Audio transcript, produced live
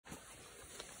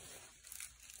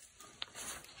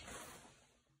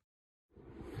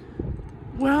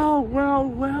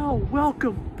Well,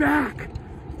 welcome back,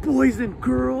 boys and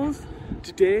girls.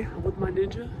 Today, I'm with my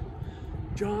ninja,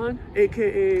 John,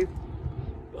 aka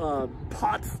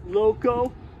Pots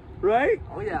Loco, right?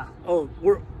 Oh yeah. Oh,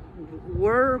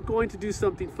 we're going to do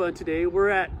something fun today. We're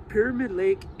at Pyramid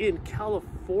Lake in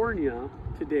California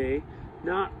today,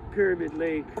 not Pyramid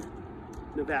Lake,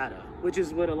 Nevada, which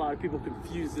is what a lot of people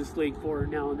confuse this lake for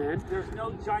now and then. There's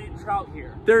no giant trout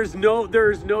here. There's no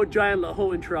giant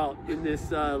Lahoan trout in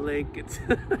this lake. It's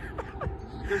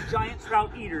There's giant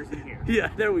trout eaters in here. yeah,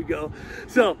 there we go.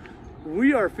 So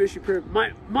we are fishing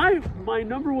pyramid. My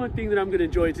number one thing that I'm gonna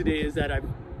enjoy today is that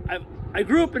I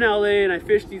grew up in LA and I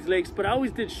fished these lakes, but I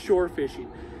always did shore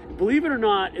fishing. Believe it or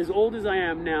not, as old as I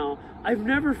am now, I've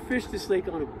never fished this lake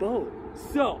on a boat.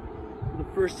 So for the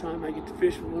first time I get to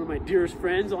fish with one of my dearest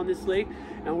friends on this lake,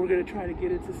 and we're gonna try to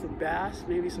get into some bass,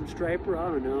 maybe some striper,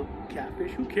 I don't know,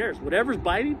 catfish, who cares? Whatever's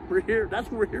biting, we're here. That's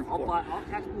what we're here for. I'll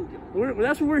catch bluegill.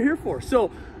 That's what we're here for.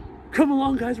 So come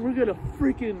along, guys. We're gonna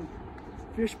freaking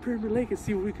fish Pyramid Lake and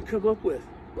see what we can come up with.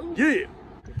 Yeah.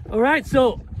 All right,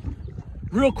 so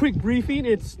real quick briefing.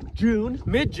 It's June,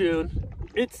 mid-June.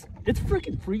 It's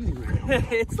freaking freezing right now.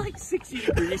 It's like 60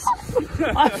 degrees.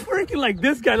 I'm freaking like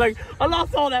this guy. Like, I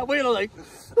lost all that weight. I'm like,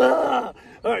 ah.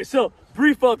 All right, so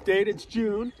brief update. It's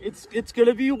June. It's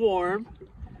gonna be warm.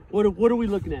 What are we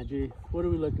looking at, G? What are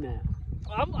we looking at?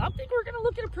 I think we're gonna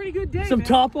look at a pretty good day. Some man.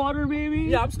 top water, maybe?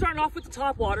 Yeah, I'm starting off with the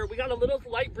top water. We got a little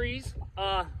light breeze.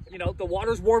 You know, the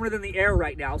water's warmer than the air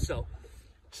right now, so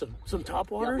some top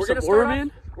water. Yeah, we're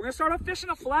gonna start off fishing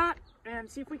a flat and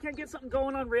see if we can get something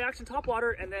going on reaction top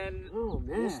water, and then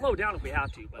we'll slow down if we have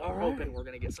to. But I'm hoping we're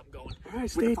gonna get something going. All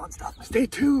right, with the fun stuff. Stay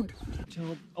tuned.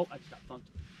 Oh, I just got thumped.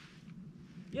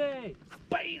 Yay!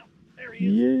 Bam! There he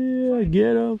is. Yeah,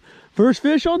 get him. First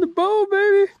fish on the boat,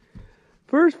 baby.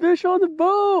 First fish on the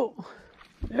boat.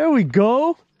 There we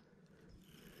go.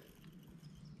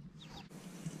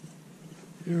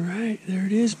 All right, there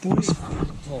it is, boys.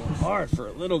 Pulling hard for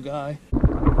a little guy.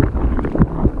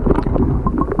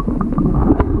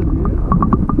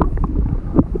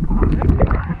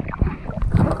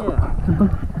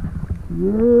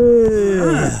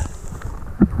 Yeah.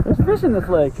 There's fish in this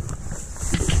lake.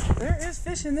 There is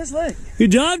fish in this lake.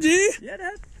 Good job, G. Yeah,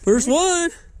 Dad. First one.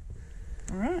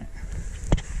 All right.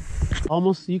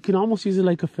 You can almost use it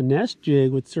like a finesse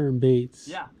jig with certain baits.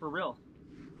 Yeah, for real.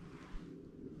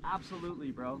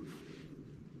 Absolutely, bro.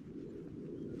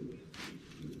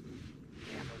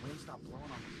 Damn, the wind stopped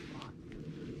blowing on the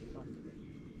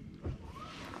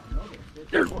spot.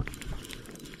 There's one.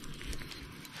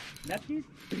 Nephews?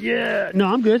 Yeah. No,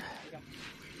 I'm good.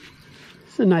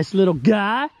 It's a nice little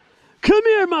guy. Come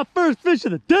here, my first fish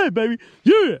of the day, baby.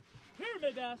 Yeah.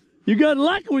 Pyramid bass. You gotta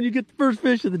like it when you get the first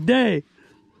fish of the day.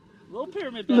 Little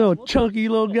pyramid bass. Little chunky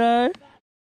little guy.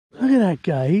 Look at that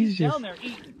guy. He's just down there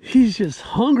eating. He's just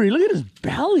hungry. Look at his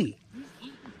belly.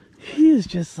 He is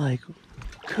just like,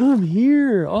 come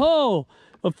here. Oh,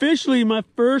 officially my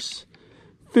first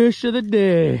fish of the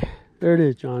day. There it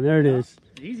is, John. There it is.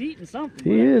 He's eating something.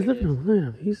 He is. Look at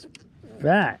him. He's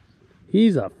fat.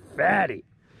 He's a fatty.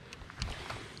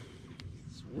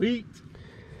 Sweet.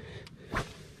 Alright,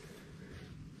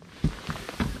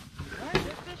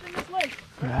 there's fish in this lake.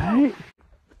 Right.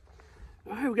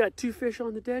 All right, we got 2 fish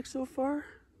on the deck so far.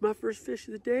 My first fish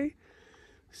of the day.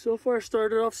 So far, I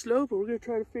started off slow, but we're gonna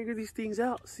try to figure these things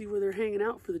out, see where they're hanging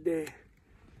out for the day.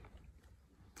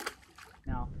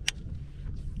 Now,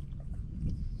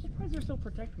 I'm surprised they're still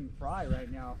protecting fry right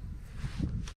now.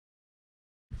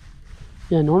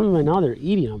 Yeah, normally by now they're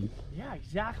eating them. Yeah,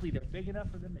 exactly. They're big enough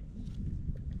for them to eat.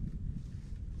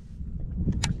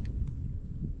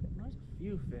 There's a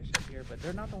few fish up here, but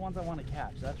they're not the ones I want to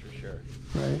catch, that's for sure.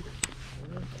 Right.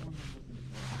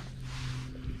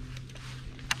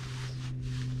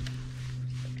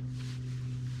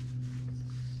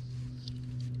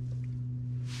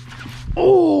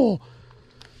 Oh,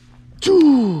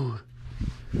 dude.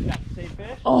 Yeah, same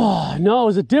fish? Oh, no, it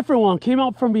was a different one. Came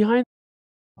out from behind.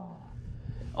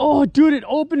 Oh, dude, it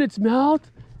opened its mouth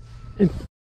and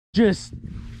just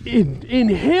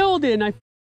inhaled it. And I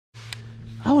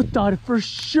thought for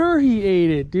sure he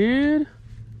ate it, dude.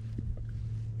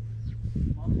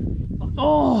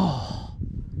 Oh.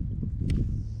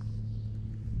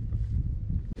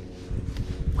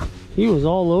 He was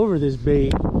all over this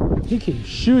bait. He came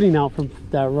shooting out from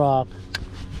that rock.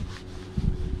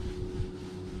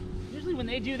 Usually when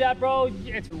they do that, bro,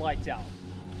 it's lights out.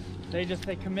 They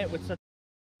commit with such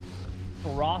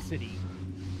ferocity.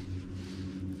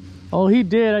 Oh, he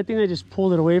did. I think I just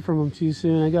pulled it away from him too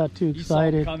soon. I got too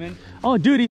excited. You saw him coming? Oh,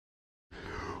 dude, he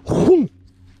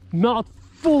mouth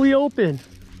fully open.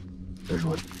 There's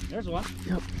one. There's one.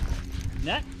 Yep.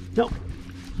 Net? Nope.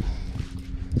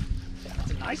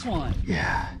 That's a nice one.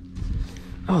 Yeah.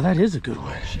 Oh, that is a good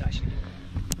one. Shit, I should...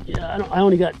 Yeah, I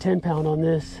only got 10 pound on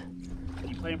this.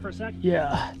 You play him for a sec?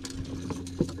 Yeah.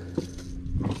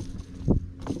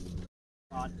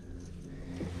 On.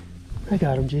 I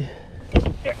got him, G.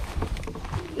 Here.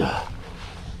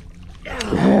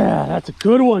 Yeah, that's a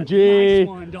good one, G. Nice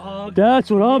one, dog. That's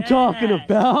what I'm talking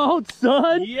about,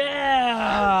 son.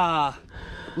 Yeah.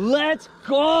 Let's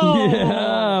go.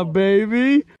 Yeah,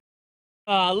 baby.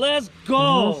 Let's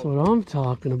go. That's what I'm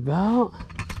talking about.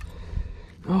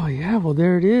 Oh yeah, well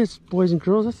there it is, boys and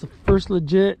girls. That's the first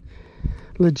legit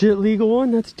legal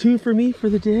one. That's 2 for me for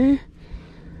the day.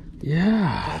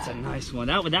 Yeah. That's a nice one.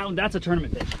 That one, that's a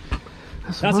tournament fish.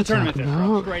 That's a tournament fish,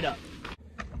 bro. Straight up.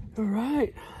 All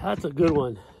right, that's a good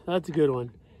one. That's a good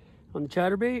one. On the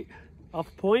chatterbait, off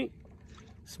the point,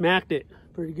 smacked it.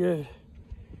 Pretty good.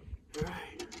 All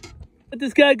right. Let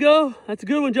this guy go. That's a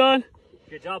good one, John.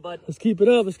 Good job, bud. Let's keep it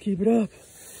up. Let's keep it up.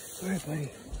 All right,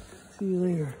 buddy. See you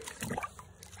later.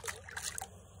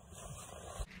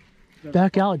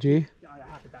 Back out, G. Yeah, I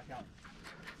have to back out.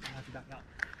 I have to back out.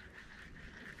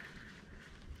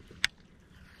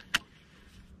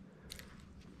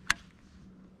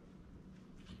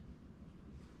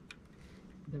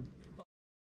 They're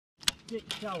getting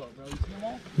shallow, bro. You see them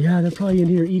all? Yeah, they're probably in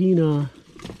here eating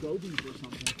Gobies or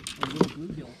something. Or little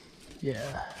bluegill.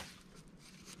 yeah.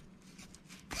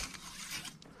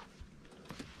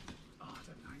 Oh, that's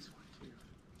a nice one, too.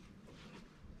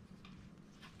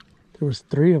 There was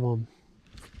 3 of them.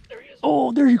 There he is.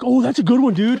 Oh, there you go. Oh, that's a good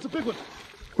one, dude. That's a big one.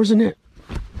 Where's the net?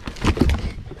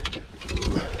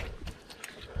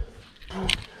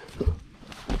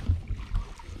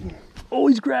 Oh,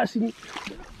 he's grassing.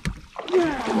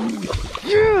 Yes!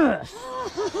 Yes!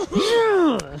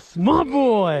 Yes! My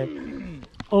boy!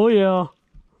 Oh, yeah.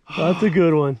 That's a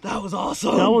good one. That was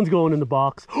awesome. That one's going in the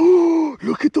box.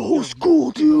 Look at the whole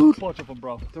school, dude. Bunch of them,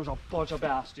 bro. There's a bunch of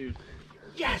bass, dude.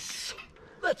 Yes!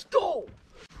 Let's go!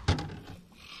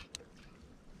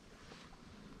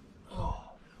 Oh.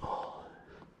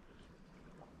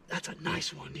 That's a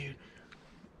nice one, dude.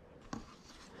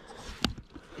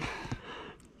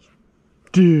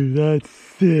 Dude, that's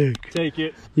sick. Take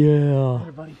it. Yeah.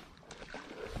 Here, buddy.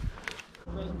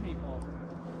 Frozen people.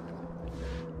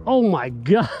 Oh my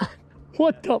God.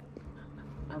 What the?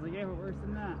 I was like, yeah, but worse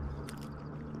than that.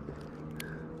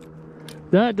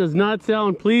 That does not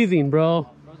sound pleasing, bro.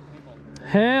 Frozen people.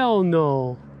 Hell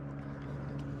no.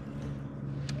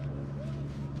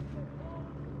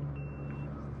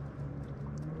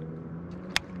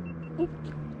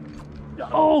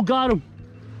 Oh, got him.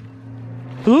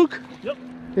 Fluke? Yep.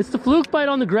 It's the fluke bite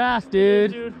on the grass,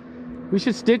 dude. Dude, We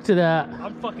should stick to that.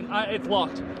 I'm fucking, it's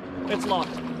locked. It's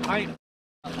locked. I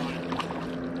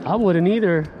wouldn't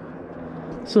either.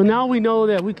 So now we know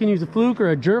that we can use a fluke or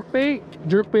a jerk bait.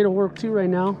 Jerk bait will work too right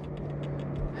now.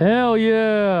 Hell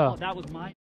yeah. Oh, that was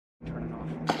my turn it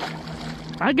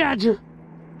off. I got you.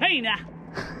 Hey, now.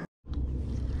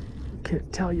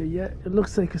 Can't tell you yet. It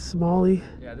looks like a smallie.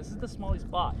 Yeah, this is the smallest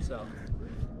spot, so.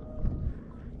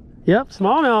 Yep,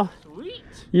 smallmouth. Sweet.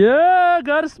 Yeah,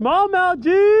 got a smallmouth,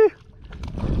 G.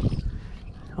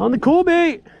 On the cool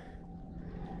bait.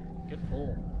 Good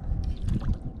pull.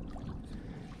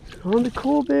 On the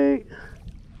cool bait.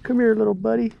 Come here, little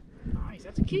buddy. Nice.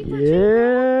 That's a keeper.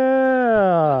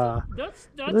 Yeah. That's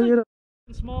Look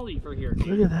a smallie for here.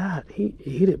 Look at that. He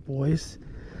ate it, boys.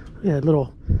 Look at that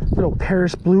little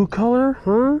Paris blue color,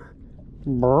 huh?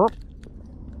 Burp.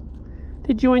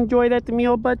 Did you enjoy that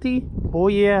meal, buddy? Oh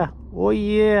yeah. Oh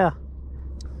yeah.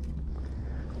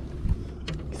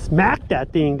 Smack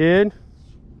that thing, dude.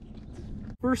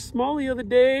 First smallie of the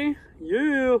day.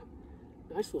 Yeah.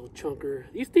 Nice little chunker.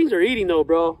 These things are eating though,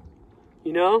 bro.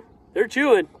 You know? They're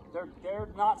chewing. They're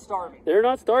not starving. They're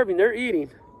not starving. They're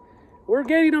eating. We're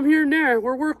getting them here and there.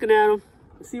 We're working at them.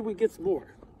 Let's see if we get some more.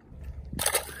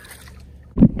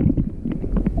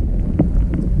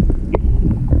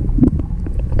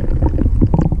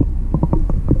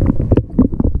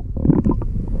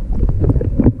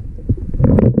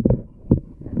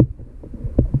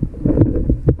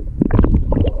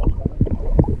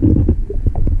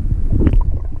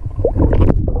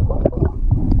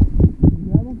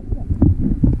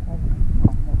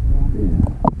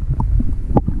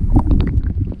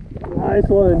 Nice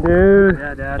one, dude.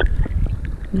 Yeah, Dad.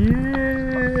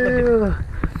 Yeah.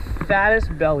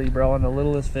 Fattest belly, bro, on the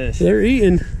littlest fish. They're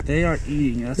eating. They are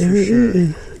eating, that's They're for sure.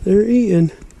 eating. They're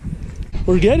eating.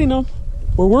 We're getting them.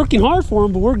 We're working hard for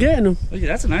them, but we're getting them. Look,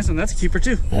 that's a nice one. That's a keeper,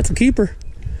 too. That's a keeper.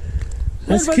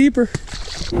 That's a keeper.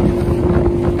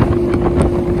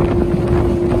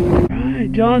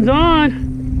 right, John's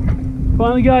on.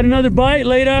 Finally got another bite,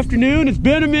 late afternoon. It's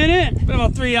been a minute. Been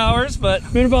about 3 hours, but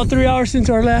Been about 3 hours since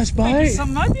our last bite.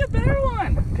 some might be a better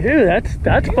one. Dude,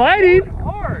 that's fighting.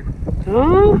 Hard.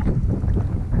 Huh?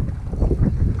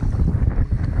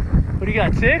 What do you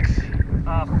got, 6?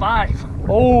 5.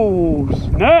 Oh,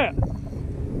 snap.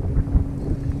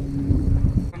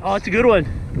 Oh, it's a good one.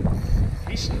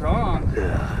 He's strong.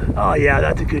 Oh, yeah,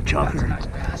 that's a good chopper. That's a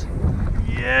nice bass.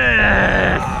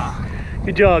 Yes.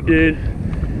 Good job, dude.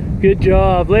 Good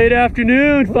job. Late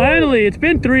afternoon, finally. It's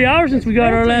been 3 hours since we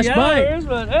got our last bite.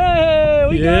 But hey,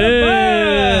 we got a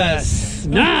bass.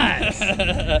 Nice.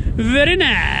 Very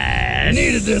nice. I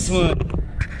needed this one.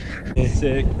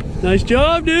 Sick. Nice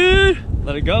job, dude.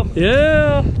 Let it go.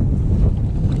 Yeah.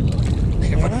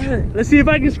 All right. Let's see if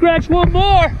I can scratch one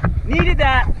more. Needed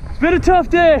that. It's been a tough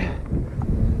day.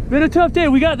 Been a tough day.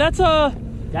 We got, that's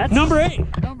number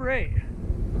 8. Number 8.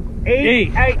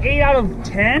 Eight. 8 out of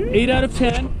 10? 8 out of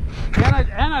 10.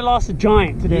 And I lost a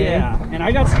giant today. Yeah. And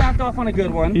I got snapped off on a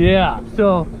good one. Yeah.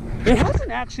 So it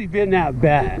hasn't actually been that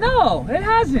bad. No, it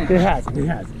hasn't. It hasn't. It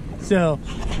hasn't. So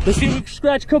let's see if we can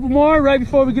scratch a couple more right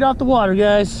before we get off the water,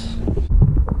 guys.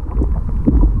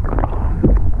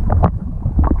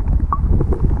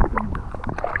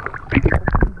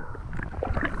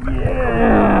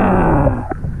 Yeah.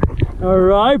 All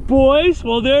right, boys.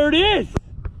 Well, there it is.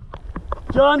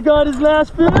 John got his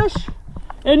last fish,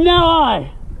 and now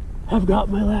I have got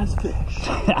my last fish.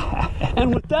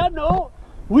 And with that note,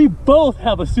 we both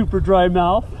have a super dry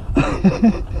mouth.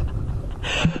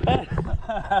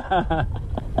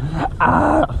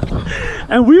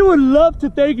 And we would love to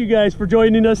thank you guys for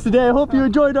joining us today. I hope you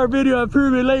enjoyed our video at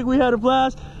Pyramid Lake. We had a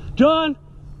blast. John,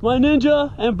 my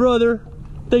ninja and brother,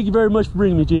 thank you very much for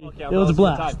bringing me, G. Okay, it was a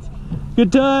blast.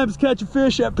 Good times catching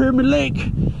fish at Pyramid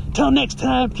Lake. Till next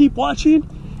time, keep watching,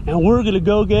 and we're gonna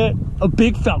go get a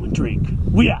big fountain drink.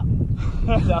 We out.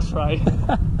 That's right.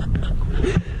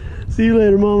 See you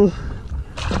later, mama.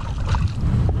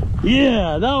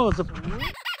 Yeah, that was a...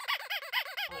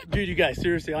 Dude, you guys,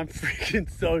 seriously, I'm freaking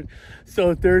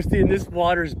so thirsty, and this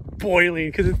water's boiling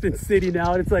because it's been sitting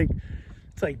out. It's like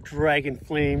dragon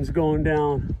flames going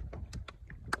down.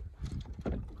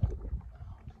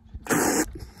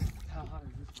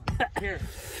 Here.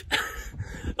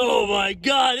 Oh my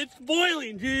God, it's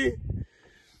boiling, G.